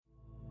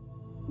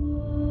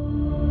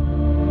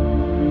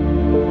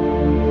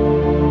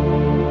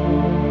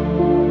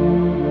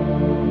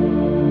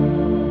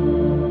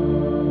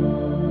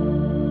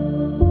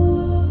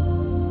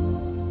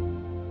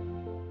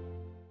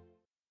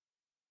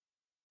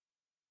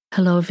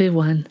Hello,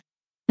 everyone,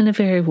 and a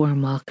very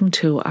warm welcome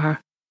to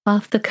our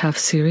Off the Cuff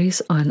series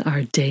on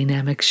our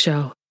DAYnamics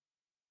show.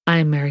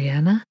 I'm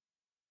Mariana,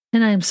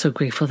 and I am so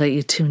grateful that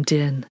you tuned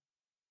in.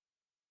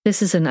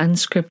 This is an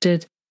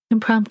unscripted,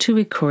 impromptu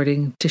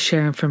recording to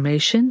share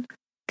information,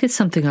 get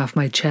something off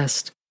my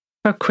chest,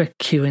 or quick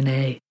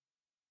Q&A.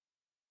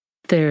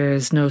 There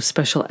is no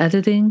special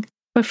editing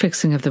or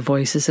fixing of the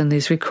voices in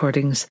these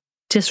recordings,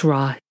 just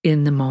raw,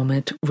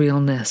 in-the-moment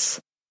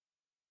realness.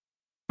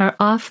 Our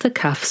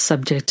off-the-cuff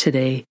subject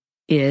today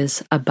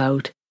is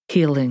about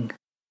healing.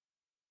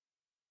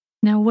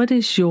 Now, what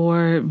is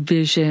your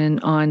vision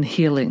on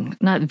healing?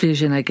 Not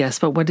vision, I guess,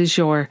 but what is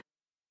your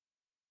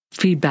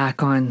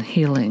feedback on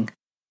healing?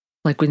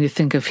 Like when you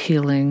think of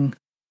healing,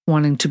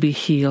 wanting to be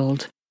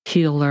healed,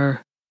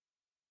 healer.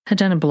 I had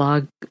done a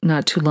blog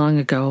not too long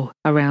ago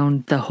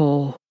around the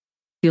whole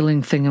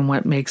healing thing and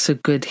what makes a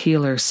good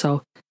healer.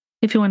 So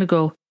if you want to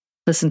go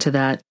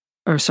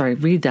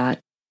read that,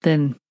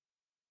 then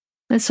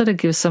it sort of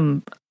gives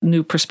some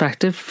new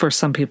perspective for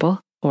some people,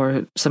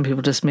 or some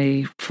people just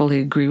may fully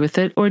agree with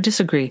it or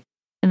disagree.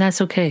 And that's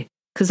okay,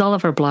 because all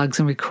of our blogs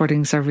and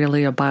recordings are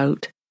really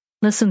about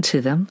listen to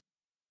them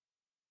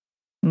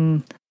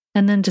and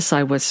then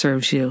decide what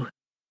serves you.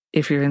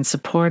 If you're in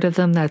support of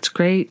them, that's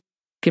great.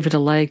 Give it a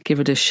like, give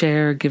it a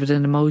share, give it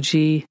an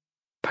emoji.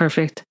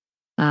 Perfect.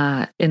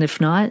 And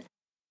if not,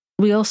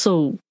 we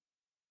also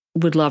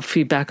would love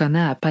feedback on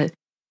that, but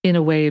in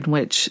a way in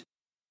which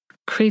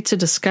creates a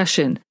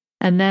discussion.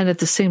 And then at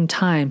the same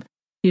time,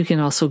 you can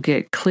also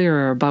get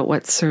clearer about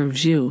what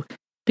serves you,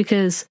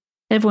 because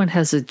everyone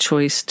has a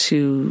choice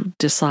to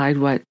decide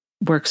what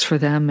works for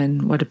them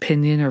and what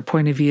opinion or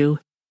point of view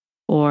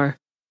or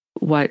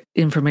what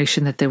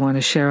information that they want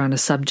to share on a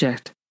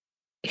subject.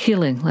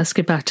 Healing, let's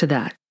get back to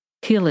that.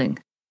 Healing.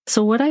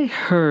 So what I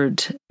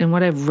heard and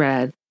what I've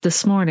read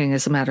this morning,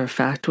 as a matter of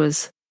fact,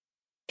 was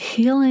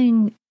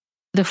healing.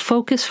 The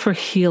focus for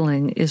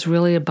healing is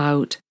really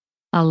about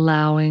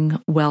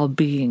allowing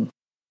well-being.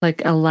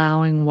 Like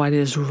allowing what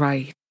is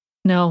right.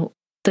 Now,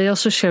 they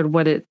also shared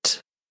what it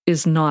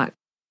is not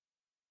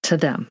to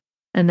them.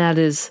 And that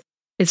is,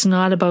 it's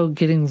not about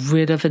getting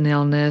rid of an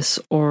illness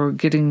or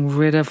getting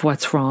rid of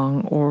what's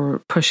wrong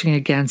or pushing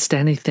against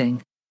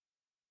anything.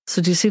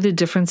 So do you see the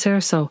difference there?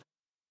 So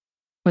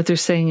what they're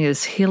saying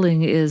is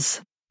healing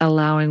is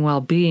allowing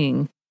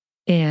well-being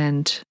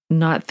and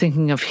not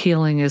thinking of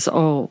healing as,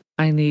 oh,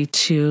 I need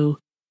to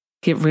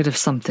get rid of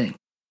something.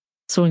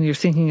 So when you're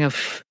thinking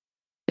of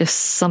if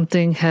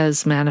something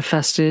has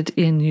manifested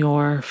in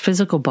your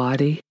physical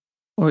body,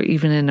 or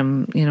even in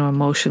a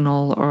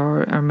emotional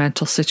or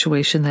mental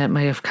situation that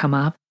may have come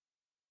up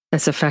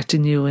that's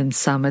affecting you in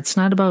some, it's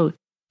not about,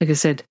 like I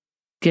said,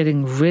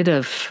 getting rid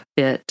of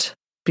it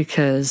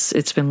because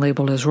it's been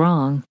labeled as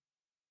wrong,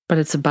 but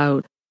it's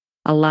about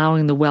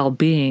allowing the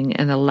well-being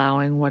and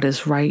allowing what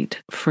is right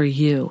for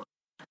you.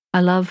 I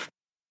love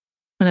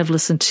when I've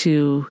listened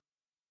to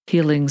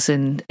healings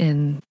and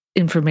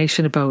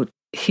information about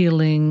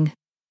healing,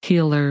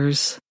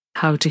 healers,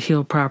 how to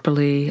heal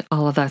properly,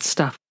 all of that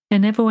stuff.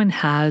 And everyone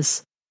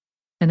has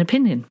an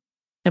opinion.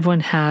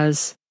 Everyone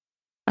has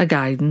a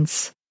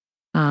guidance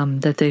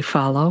that they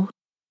follow.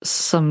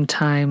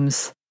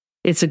 Sometimes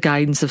it's a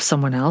guidance of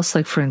someone else,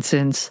 like for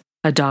instance,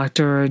 a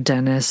doctor or a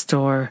dentist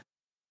or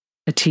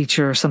a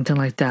teacher or something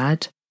like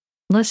that.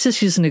 Let's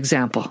just use an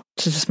example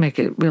to just make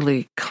it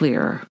really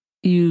clear.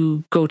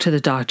 You go to the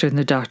doctor and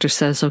the doctor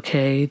says,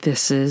 okay, they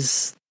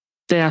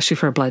ask you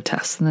for a blood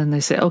test. And then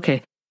they say,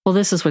 okay, well,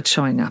 this is what's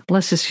showing up.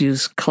 Let's just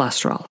use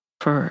cholesterol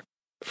for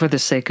the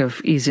sake of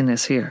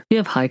easiness here. You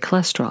have high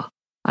cholesterol.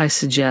 I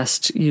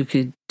suggest you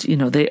could,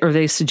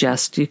 they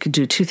suggest you could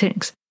do two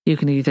things. You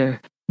can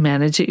either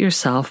manage it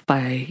yourself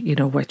by,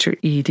 what you're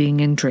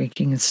eating and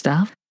drinking and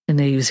stuff. And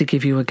they usually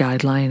give you a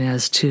guideline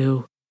as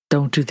to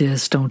don't do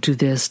this, don't do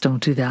this,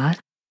 don't do that.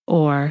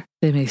 Or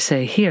they may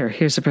say,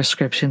 here's a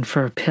prescription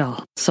for a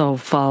pill.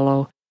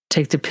 So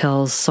take the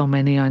pills, so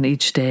many on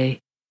each day,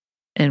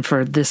 and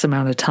for this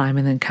amount of time,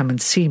 and then come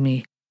and see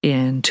me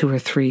in 2 or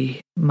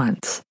 3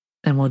 months.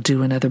 And we'll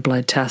do another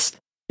blood test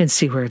and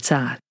see where it's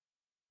at.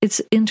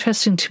 It's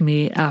interesting to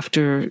me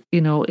after,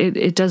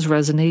 it does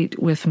resonate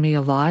with me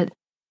a lot,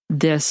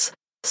 this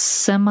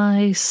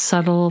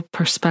semi-subtle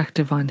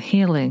perspective on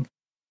healing,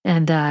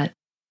 and that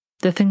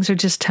the things are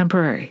just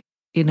temporary.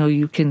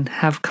 You can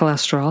have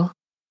cholesterol,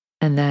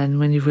 and then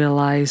when you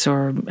realize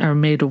or are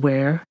made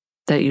aware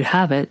that you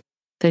have it,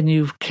 then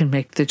you can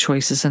make the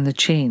choices and the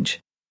change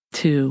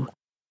to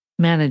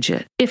manage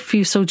it. If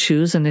you so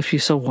choose and if you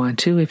so want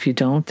to. If you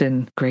don't,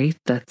 then great,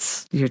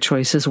 that's your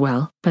choice as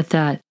well. But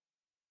that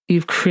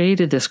you've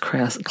created this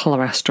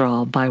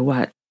cholesterol by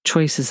what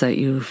choices that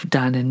you've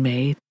done and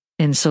made.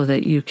 And so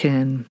that you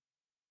can,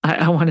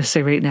 I want to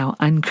say right now,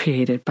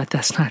 uncreate it, but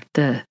that's not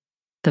the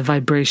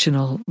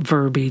vibrational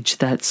verbiage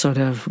that sort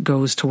of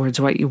goes towards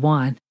what you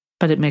want.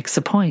 But it makes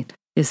the point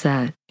is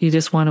that you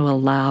just want to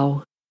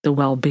allow the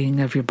well-being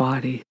of your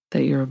body,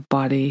 that your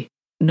body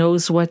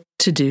knows what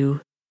to do.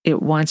 It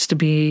wants to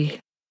be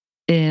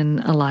in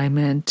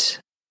alignment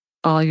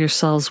all your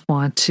cells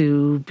want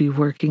to be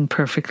working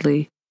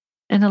perfectly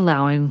and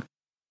allowing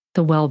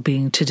the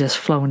well-being to just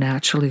flow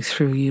naturally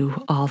through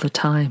you all the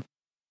time.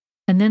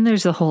 And then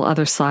there's the whole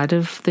other side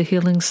of the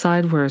healing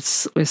side where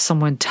if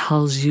someone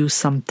tells you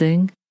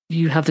something,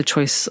 you have the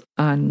choice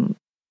on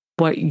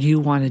what you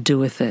want to do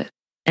with it.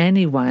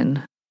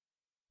 Anyone,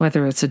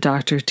 whether it's a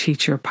doctor,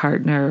 teacher,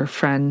 partner,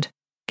 friend,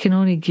 can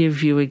only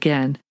give you,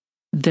 again,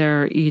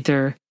 their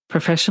either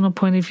professional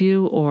point of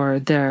view or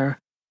their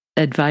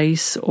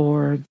advice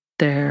or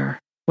their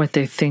what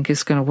they think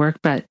is going to work.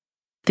 But at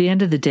the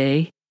end of the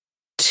day,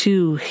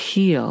 to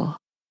heal,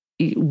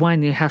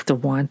 one, you have to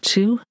want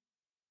to.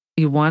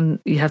 You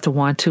have to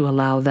want to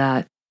allow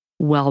that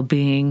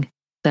well-being,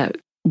 that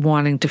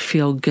wanting to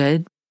feel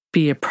good,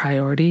 be a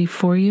priority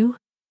for you.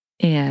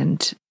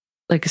 And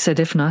like I said,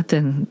 if not,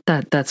 then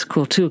that's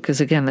cool too,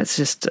 because again, that's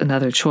just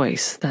another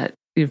choice that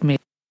you've made.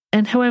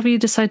 And however you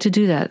decide to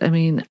do that, I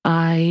mean,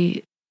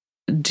 I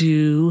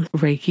do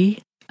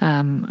Reiki.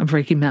 I'm a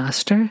Reiki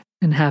master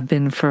and have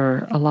been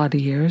for a lot of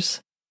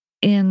years.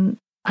 And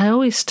I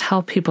always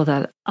tell people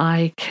that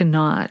I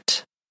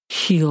cannot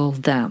heal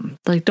them.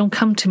 Like, don't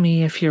come to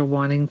me if you're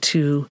wanting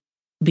to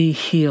be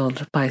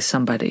healed by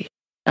somebody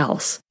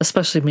else,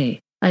 especially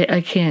me.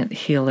 I can't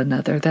heal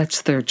another.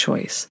 That's their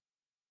choice.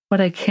 What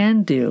I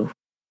can do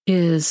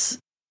is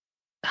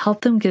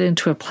help them get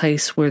into a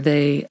place where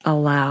they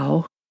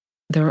allow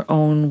their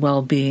own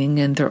well-being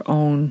and their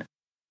own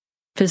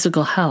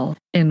physical health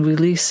and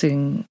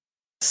releasing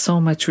so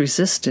much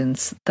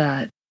resistance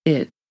that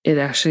it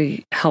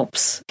actually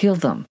helps heal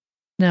them.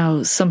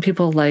 Now, some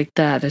people like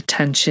that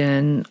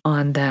attention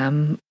on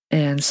them,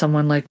 and some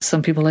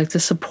people like the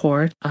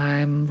support.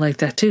 I'm like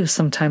that too.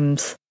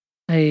 Sometimes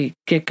I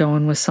get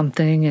going with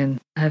something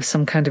and I have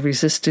some kind of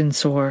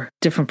resistance or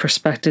different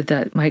perspective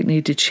that might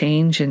need to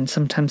change, and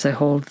sometimes I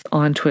hold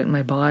on to it in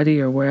my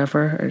body or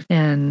wherever,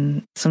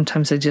 and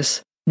sometimes I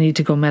just need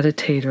to go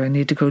meditate, or I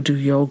need to go do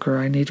yoga, or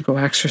I need to go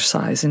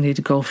exercise, I need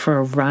to go for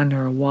a run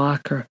or a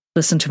walk, or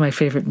listen to my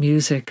favorite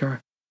music,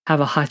 or have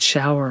a hot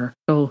shower,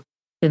 go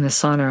in the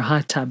sauna or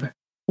hot tub.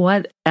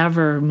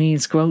 Whatever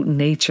means go out in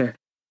nature.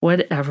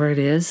 Whatever it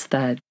is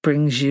that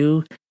brings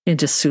you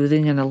into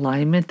soothing and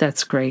alignment,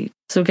 that's great.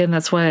 So again,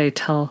 that's why I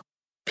tell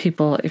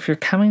people, if you're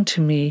coming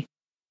to me,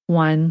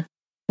 one,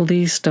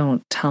 please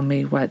don't tell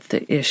me what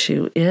the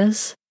issue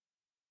is,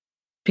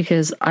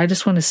 because I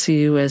just want to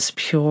see you as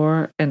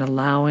pure and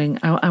allowing.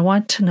 I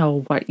want to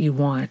know what you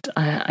want.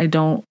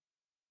 I'll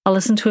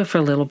listen to it for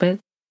a little bit,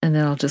 and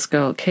then I'll just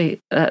go, okay,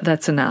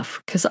 that's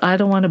enough. Because I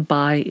don't want to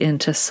buy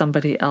into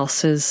somebody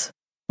else's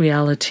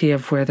reality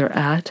of where they're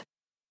at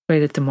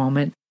right at the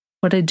moment.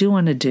 What I do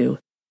want to do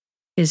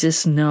is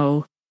just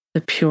know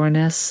the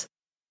pureness,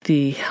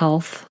 the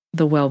health,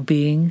 the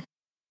well-being,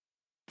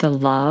 the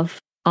love,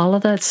 all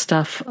of that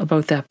stuff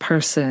about that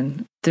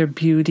person, their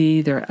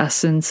beauty, their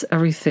essence,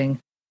 everything,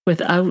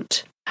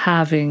 without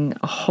having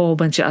a whole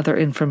bunch of other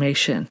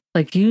information.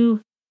 Like,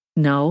 you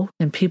know,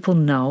 and people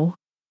know,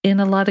 in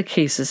a lot of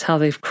cases, how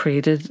they've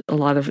created a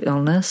lot of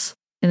illness.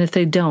 And if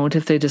they don't,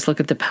 if they just look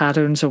at the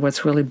patterns or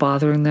what's really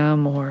bothering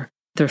them, or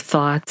their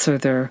thoughts,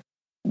 or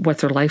what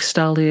their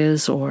lifestyle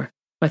is, or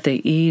what they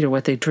eat, or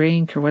what they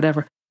drink, or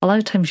whatever, a lot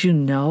of times you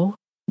know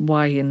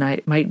why you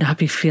might not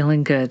be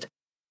feeling good.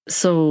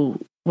 So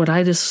what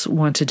I just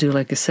want to do,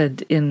 like I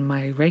said, in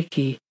my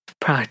Reiki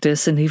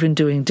practice, and even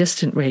doing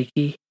distant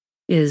Reiki,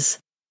 is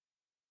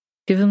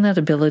give them that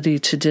ability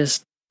to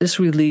just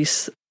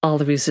release all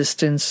the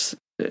resistance,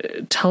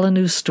 tell a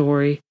new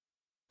story,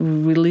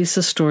 release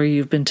a story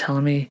you've been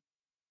telling me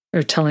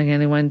or telling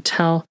anyone.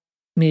 Tell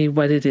me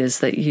what it is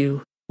that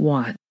you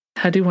want.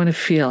 How do you want to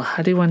feel?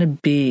 How do you want to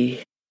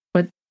be?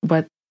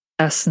 What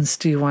essence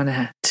do you want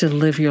to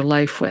live your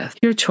life with?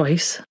 Your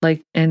choice,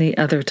 like any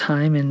other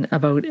time and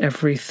about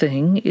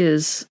everything,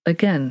 is,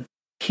 again,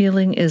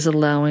 healing is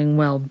allowing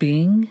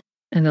well-being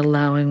and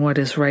allowing what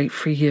is right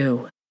for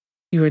you.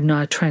 You are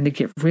not trying to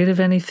get rid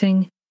of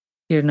anything.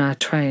 You're not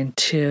trying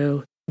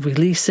to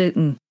release it.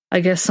 And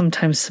I guess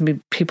sometimes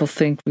some people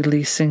think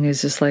releasing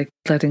is just like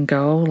letting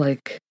go,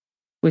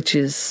 which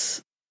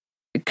is,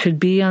 it could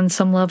be on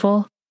some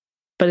level.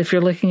 But if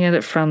you're looking at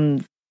it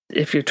from,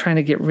 if you're trying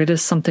to get rid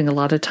of something, a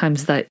lot of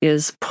times that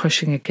is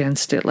pushing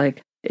against it.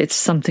 Like, it's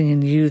something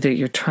in you that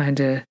you're trying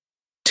to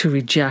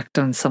reject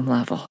on some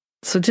level.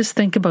 So just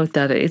think about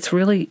that. It's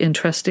really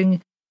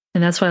interesting.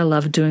 And that's why I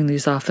love doing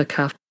these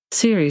off-the-cuff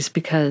series,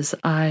 because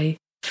I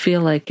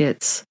feel like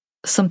it's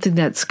something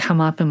that's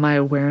come up in my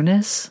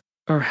awareness,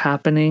 or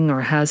happening, or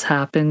has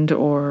happened,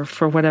 or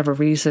for whatever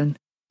reason.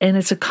 And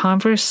it's a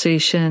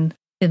conversation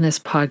in this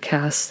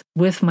podcast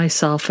with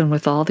myself and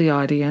with all the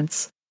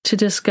audience to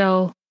just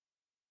go,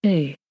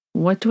 hey,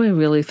 what do I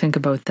really think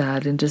about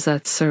that? And does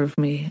that serve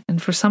me?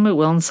 And for some it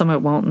will, and some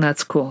it won't, and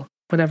that's cool.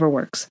 Whatever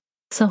works.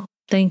 So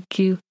thank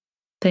you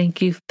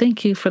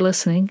for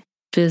listening.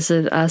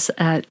 Visit us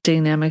at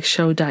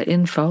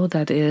DAYnamicsshow.info.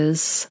 That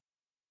is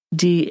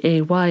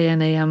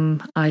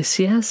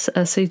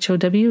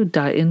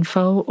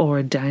DAYnamicssshow.info,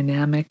 or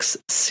Dynamics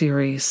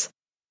series.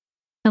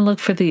 And look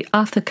for the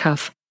off the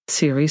cuff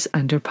series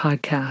under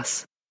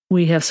podcasts.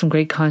 We have some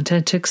great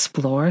content to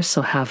explore,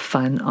 so have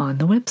fun on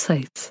the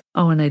websites.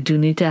 Oh, and I do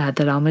need to add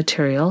that all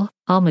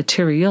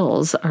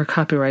materials are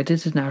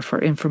copyrighted and are for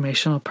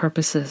informational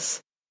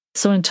purposes.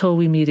 So until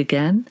we meet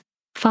again,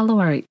 follow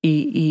our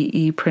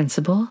EEE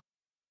principle.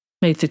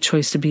 Make the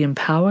choice to be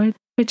empowered,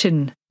 which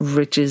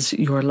enriches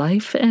your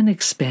life and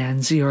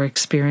expands your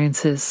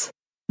experiences.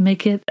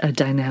 Make it a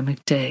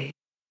dynamic day.